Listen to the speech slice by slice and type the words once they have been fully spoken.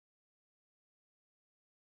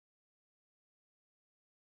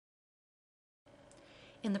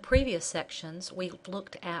In the previous sections, we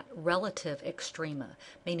looked at relative extrema,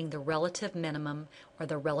 meaning the relative minimum or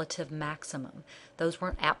the relative maximum. Those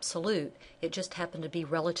weren't absolute, it just happened to be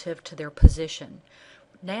relative to their position.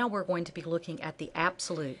 Now we're going to be looking at the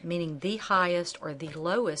absolute, meaning the highest or the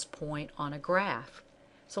lowest point on a graph.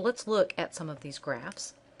 So let's look at some of these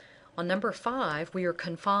graphs. On number 5, we are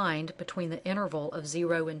confined between the interval of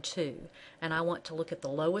 0 and 2, and I want to look at the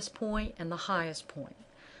lowest point and the highest point.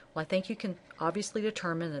 Well, I think you can obviously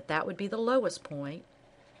determine that that would be the lowest point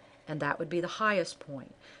and that would be the highest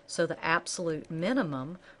point. So the absolute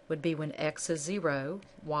minimum would be when x is 0,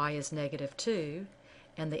 y is negative 2,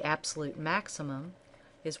 and the absolute maximum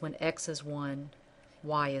is when x is 1,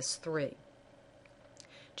 y is 3.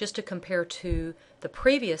 Just to compare to the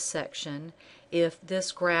previous section, if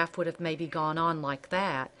this graph would have maybe gone on like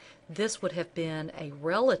that, this would have been a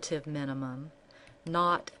relative minimum,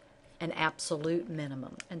 not an absolute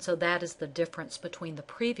minimum. And so that is the difference between the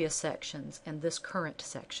previous sections and this current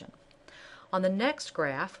section. On the next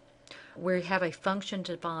graph, we have a function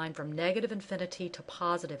defined from negative infinity to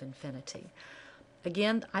positive infinity.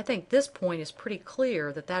 Again, I think this point is pretty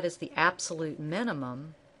clear that that is the absolute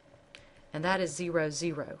minimum, and that is 0,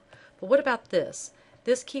 0. But what about this?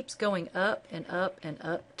 This keeps going up and up and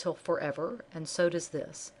up till forever, and so does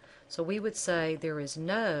this. So we would say there is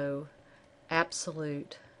no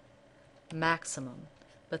absolute maximum,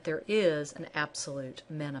 but there is an absolute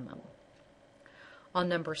minimum. On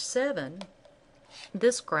number 7,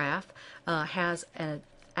 this graph has an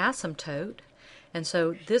asymptote, and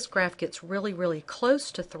so this graph gets really, really close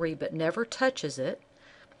to 3 but never touches it,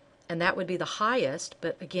 and that would be the highest,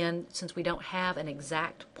 but again, since we don't have an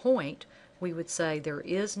exact point, we would say there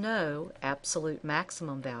is no absolute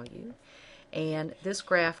maximum value. And this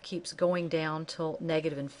graph keeps going down till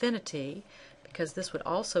negative infinity, because this would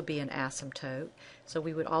also be an asymptote, so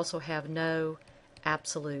we would also have no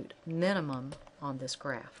absolute minimum on this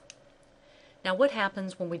graph. Now what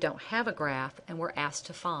happens when we don't have a graph and we're asked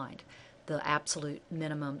to find the absolute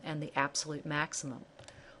minimum and the absolute maximum?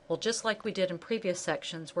 Well, just like we did in previous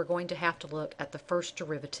sections, we're going to have to look at the first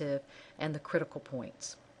derivative and the critical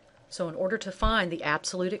points. So in order to find the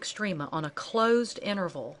absolute extrema on a closed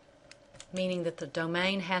interval, meaning that the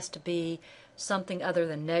domain has to be something other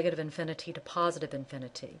than negative infinity to positive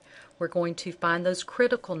infinity, we're going to find those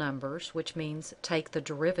critical numbers, which means take the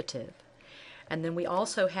derivative. And then we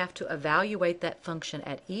also have to evaluate that function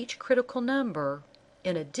at each critical number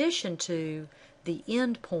in addition to the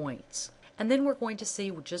end points. And then we're going to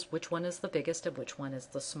see just which one is the biggest and which one is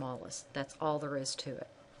the smallest. That's all there is to it.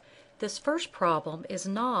 This first problem is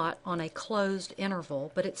not on a closed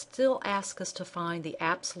interval, but it still asks us to find the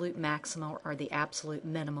absolute maximum or the absolute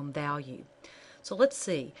minimum value. So let's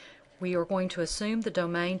see. We are going to assume the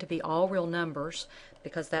domain to be all real numbers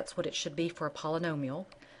because that's what it should be for a polynomial.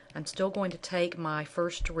 I'm still going to take my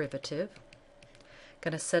first derivative,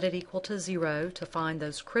 going to set it equal to 0 to find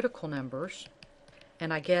those critical numbers,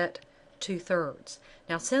 and I get 2/3.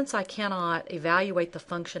 Now since I cannot evaluate the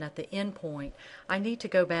function at the endpoint, I need to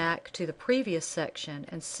go back to the previous section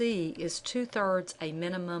and see, is 2/3 a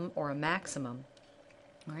minimum or a maximum?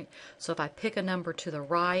 All right. So if I pick a number to the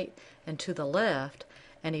right and to the left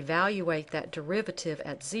and evaluate that derivative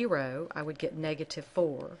at 0, I would get negative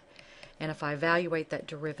 4. And if I evaluate that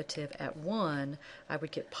derivative at 1, I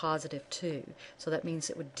would get positive 2. So that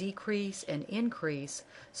means it would decrease and increase,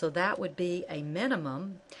 so that would be a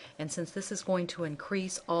minimum, and since this is going to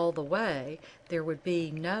increase all the way, there would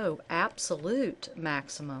be no absolute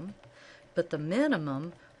maximum, but the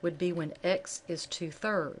minimum would be when x is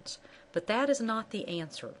 2/3. But that is not the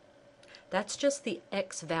answer. That's just the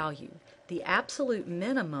x value. The absolute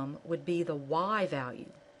minimum would be the y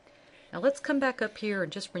value. Now let's come back up here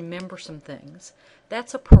and just remember some things.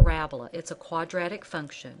 That's a parabola. It's a quadratic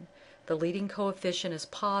function. The leading coefficient is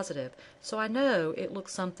positive, so I know it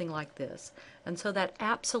looks something like this. And so that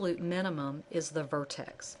absolute minimum is the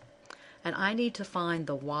vertex. And I need to find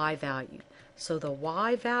the y value. So the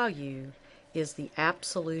y value is the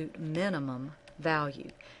absolute minimum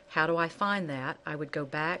value. How do I find that? I would go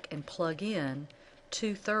back and plug in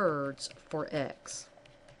 2/3 for x.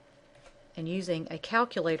 And using a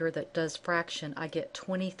calculator that does fraction, I get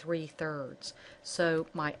 23/3. So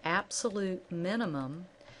my absolute minimum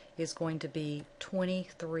is going to be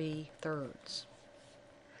 23/3.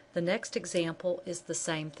 The next example is the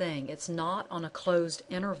same thing. It's not on a closed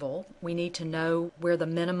interval. We need to know where the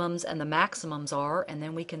minimums and the maximums are, and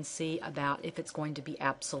then we can see about if it's going to be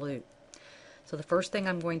absolute. So the first thing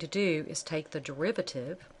I'm going to do is take the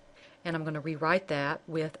derivative, and I'm going to rewrite that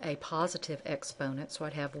with a positive exponent, so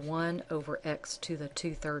I'd have 1 over x to the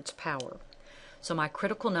 2/3 power. So my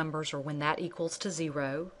critical numbers are when that equals to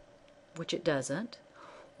 0, which it doesn't,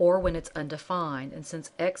 or when it's undefined. And since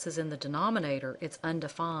x is in the denominator, it's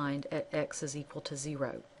undefined at x is equal to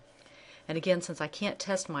 0. And again, since I can't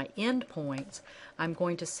test my endpoints, I'm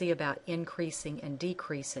going to see about increasing and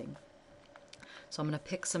decreasing. So I'm going to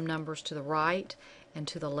pick some numbers to the right and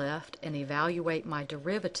to the left and evaluate my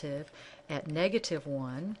derivative at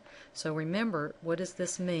 -1. So remember, what does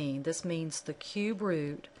this mean? This means the cube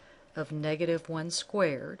root of -1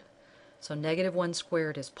 squared. So -1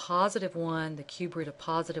 squared is +1, the cube root of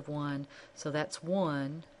 +1, so that's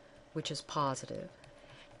 1, which is positive.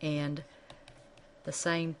 And the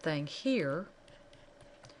same thing here,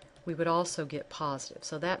 we would also get positive.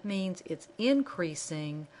 So that means it's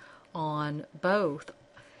increasing on both.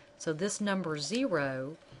 So this number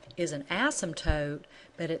 0 is an asymptote,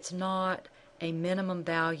 but it's not a minimum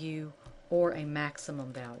value or a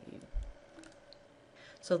maximum value.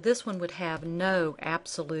 So this one would have no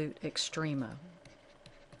absolute extrema.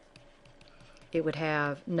 It would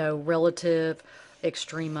have no relative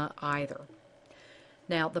extrema either.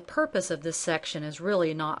 Now, the purpose of this section is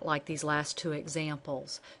really not like these last two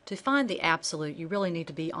examples. To find the absolute, you really need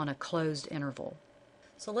to be on a closed interval.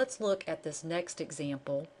 So let's look at this next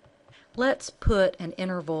example. Let's put an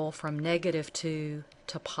interval from -2 to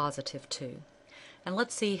 +2. And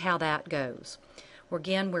let's see how that goes.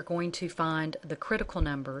 Again, we're going to find the critical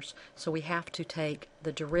numbers, so we have to take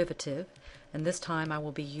the derivative, and this time I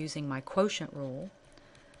will be using my quotient rule.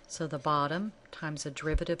 So the bottom times the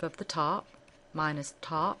derivative of the top minus the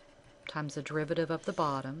top times the derivative of the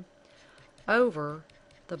bottom over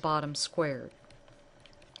the bottom squared.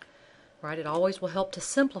 Right? It always will help to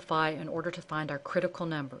simplify in order to find our critical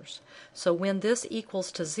numbers. So when this equals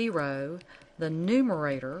to 0, the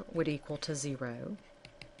numerator would equal to 0.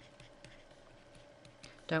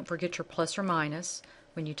 Don't forget your plus or minus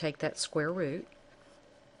when you take that square root.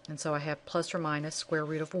 And so I have plus or minus square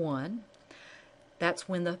root of 1. That's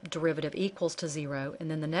when the derivative equals to 0. And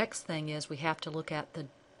then the next thing is we have to look at the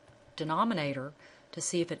denominator to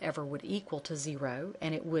see if it ever would equal to 0.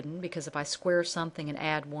 And it wouldn't, because if I square something and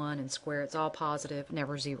add 1 and square, it's all positive,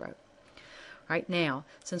 never 0. Right now,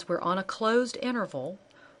 since we're on a closed interval,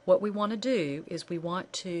 what we want to do is we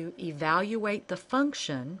want to evaluate the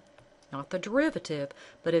function, not the derivative,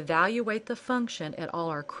 but evaluate the function at all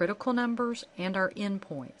our critical numbers and our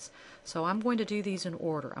endpoints. So I'm going to do these in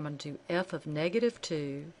order. I'm going to do f of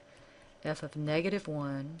 -2, f of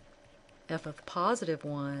 -1, f of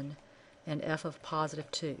 +1, and f of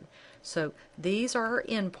 +2. So these are our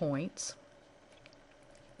endpoints.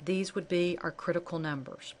 These would be our critical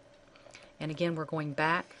numbers. And again, we're going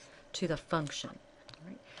back to the function.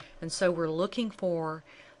 Right? And so we're looking for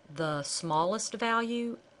the smallest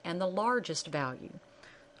value and the largest value.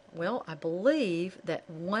 Well, I believe that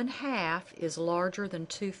 1/2 is larger than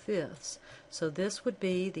 2/5. So this would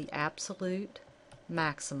be the absolute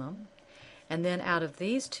maximum. And then out of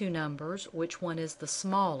these two numbers, which one is the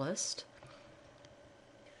smallest?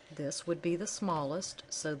 This would be the smallest,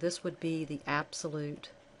 so this would be the absolute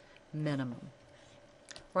minimum.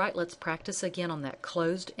 Right, let's practice again on that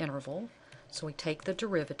closed interval. So we take the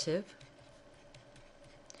derivative,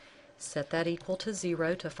 set that equal to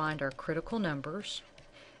 0 to find our critical numbers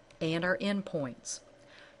and our endpoints.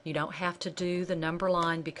 You don't have to do the number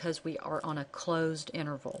line because we are on a closed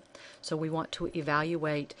interval. So we want to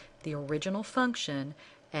evaluate the original function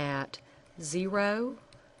at 0,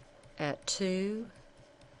 at 2,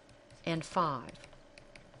 and 5.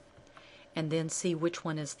 And then see which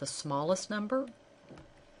one is the smallest number.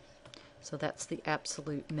 So that's the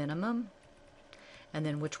absolute minimum. And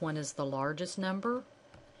then which one is the largest number.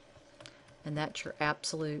 And that's your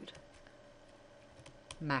absolute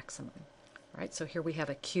maximum. Right, so here we have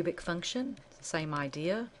a cubic function, same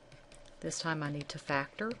idea. This time I need to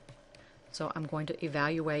factor. So I'm going to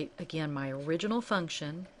evaluate again my original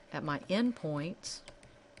function at my endpoints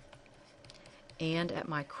and at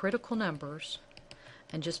my critical numbers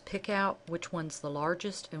and just pick out which one's the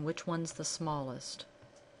largest and which one's the smallest.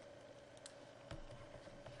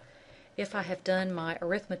 If I have done my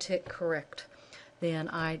arithmetic correct, then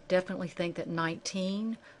I definitely think that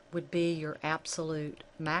 19 would be your absolute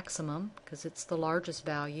maximum because it's the largest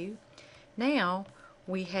value. Now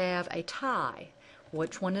we have a tie.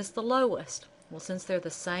 Which one is the lowest? Well, since they're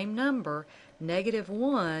the same number,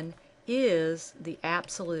 -1 is the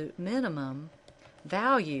absolute minimum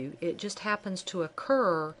value. It just happens to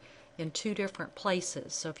occur in two different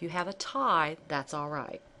places. So if you have a tie, that's all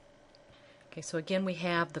right. Okay, so again we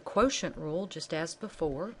have the quotient rule just as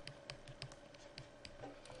before.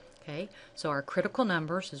 Okay, so our critical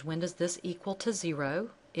numbers is when does this equal to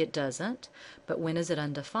 0? it doesn't. But when is it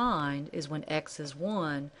undefined is when x is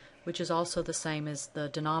 1, which is also the same as the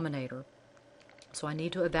denominator. So I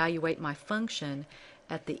need to evaluate my function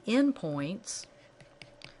at the endpoints,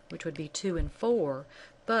 which would be 2 and 4,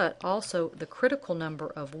 but also the critical number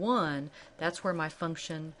of 1, that's where my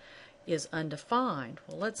function is undefined.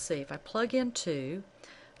 Well, let's see. If I plug in 2,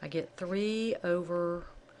 I get 3 over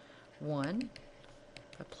 1.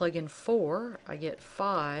 If I plug in 4, I get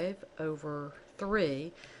 5 over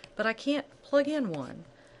 3, but I can't plug in 1.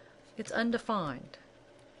 It's undefined.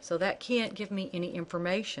 So that can't give me any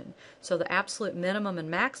information. So the absolute minimum and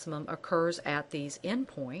maximum occurs at these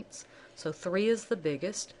endpoints. So 3 is the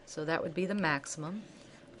biggest, so that would be the maximum.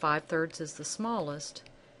 5/3 is the smallest,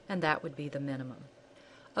 and that would be the minimum.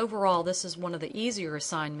 Overall, this is one of the easier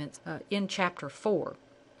assignments in Chapter 4.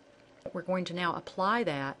 We're going to now apply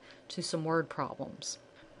that to some word problems.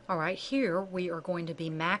 Alright, here we are going to be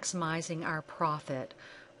maximizing our profit.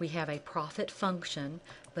 We have a profit function,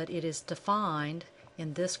 but it is defined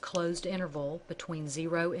in this closed interval between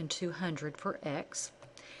 0 and 200 for x,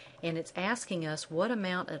 and it's asking us what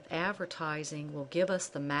amount of advertising will give us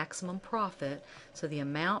the maximum profit. So the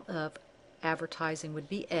amount of advertising would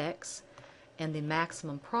be x, and the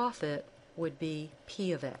maximum profit would be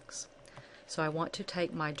p of x. So I want to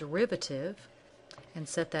take my derivative and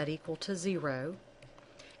set that equal to 0,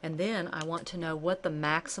 and then I want to know what the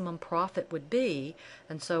maximum profit would be,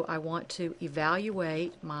 and so I want to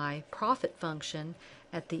evaluate my profit function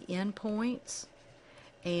at the endpoints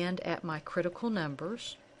and at my critical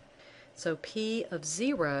numbers. So p of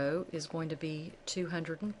 0 is going to be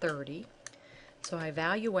 230. So I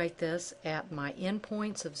evaluate this at my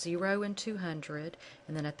endpoints of 0 and 200,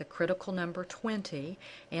 and then at the critical number 20,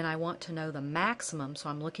 and I want to know the maximum, so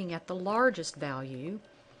I'm looking at the largest value.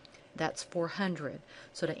 That's 400.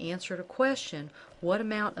 So to answer the question, what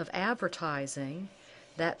amount of advertising,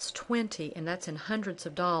 that's 20, and that's in hundreds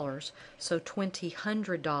of dollars, so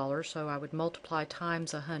 $2,000, so I would multiply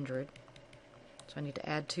times 100. So I need to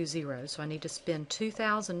add 2 zeros. So I need to spend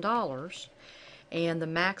 $2,000, and the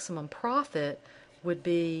maximum profit would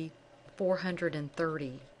be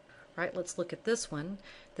 430. Right, let's look at this one.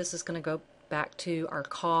 This is going to go back to our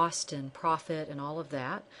cost and profit and all of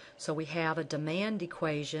that. So we have a demand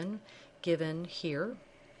equation given here,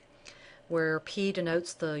 where P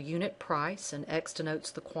denotes the unit price and X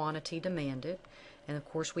denotes the quantity demanded. And of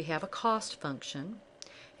course we have a cost function,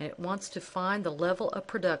 and it wants to find the level of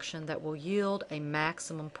production that will yield a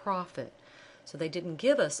maximum profit. So they didn't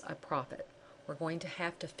give us a profit. We're going to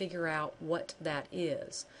have to figure out what that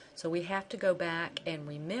is. So we have to go back and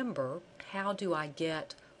remember, how do I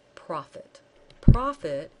get profit?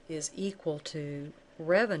 Profit is equal to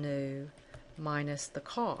revenue minus the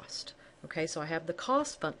cost. Okay, so I have the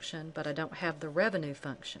cost function, but I don't have the revenue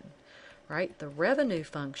function. Right? The revenue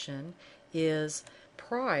function is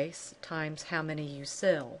price times how many you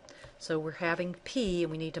sell. So we're having P,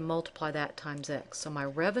 and we need to multiply that times X. So my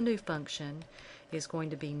revenue function is going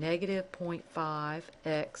to be negative 0.5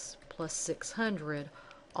 X plus 600,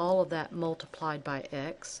 all of that multiplied by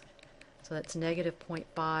X. So that's negative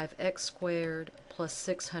 0.5 X squared plus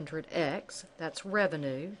 600 X. That's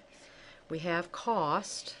revenue. We have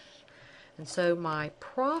cost, and so my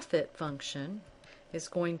profit function is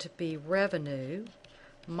going to be revenue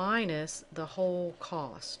minus the whole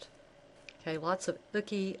cost. Okay, lots of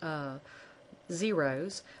icky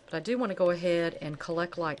zeros, but I do want to go ahead and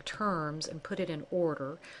collect like terms and put it in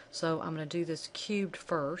order. So I'm going to do this cubed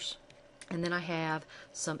first, and then I have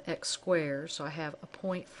some x squared. So I have a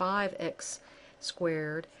 0.5 x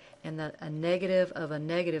squared, and a negative of a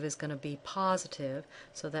negative is going to be positive,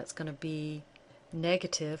 so that's going to be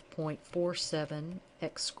negative 0.47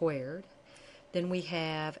 x squared. Then we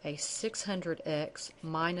have a 600x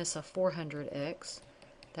minus a 400x.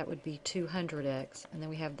 That would be 200x. And then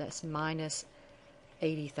we have this minus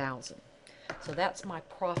 80,000. So that's my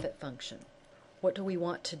profit function. What do we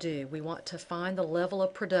want to do? We want to find the level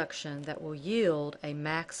of production that will yield a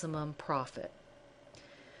maximum profit.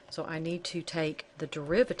 So I need to take the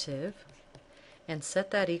derivative and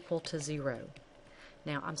set that equal to 0.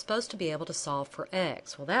 Now I'm supposed to be able to solve for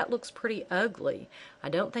x. Well, that looks pretty ugly. I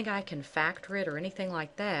don't think I can factor it or anything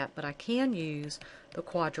like that, but I can use the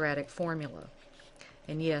quadratic formula.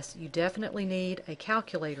 And yes, you definitely need a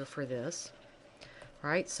calculator for this.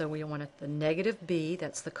 Alright, so we want the negative b,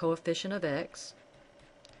 that's the coefficient of x,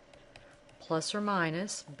 plus or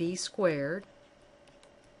minus b squared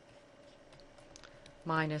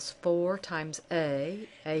minus 4 times a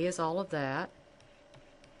is all of that,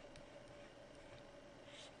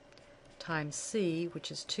 times c, which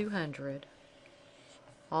is 200,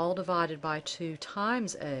 all divided by 2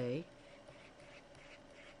 times a,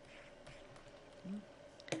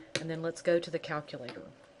 and then let's go to the calculator.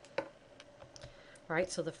 Alright,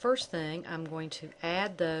 so the first thing, I'm going to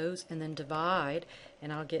add those and then divide,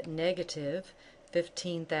 and I'll get negative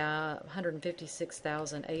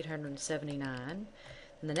 156,879.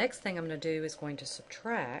 And the next thing I'm going to do is going to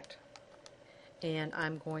subtract, and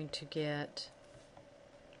I'm going to get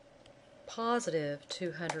positive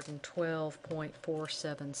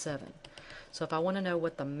 212.477. So if I want to know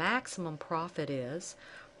what the maximum profit is,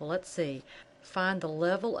 well, let's see. Find the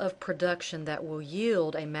level of production that will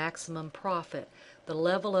yield a maximum profit. The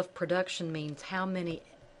level of production means how many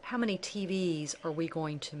TVs are we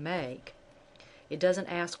going to make. It doesn't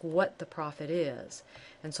ask what the profit is.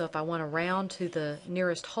 And so if I want to round to the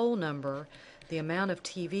nearest whole number, the amount of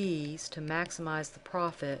TVs to maximize the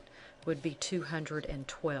profit would be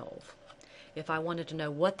 212. If I wanted to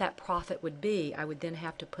know what that profit would be, I would then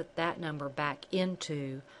have to put that number back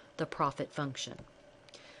into the profit function.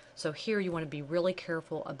 So here you want to be really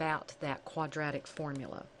careful about that quadratic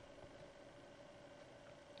formula.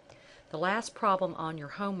 The last problem on your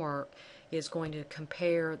homework is going to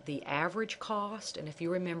compare the average cost, and if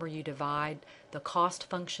you remember, you divide the cost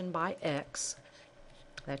function by x.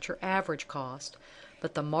 That's your average cost,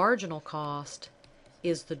 but the marginal cost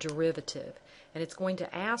is the derivative. And it's going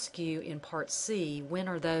to ask you in part C, when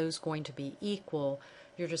are those going to be equal?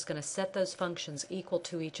 You're just going to set those functions equal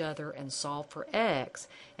to each other and solve for x.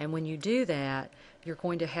 And when you do that, you're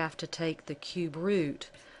going to have to take the cube root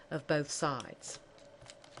of both sides.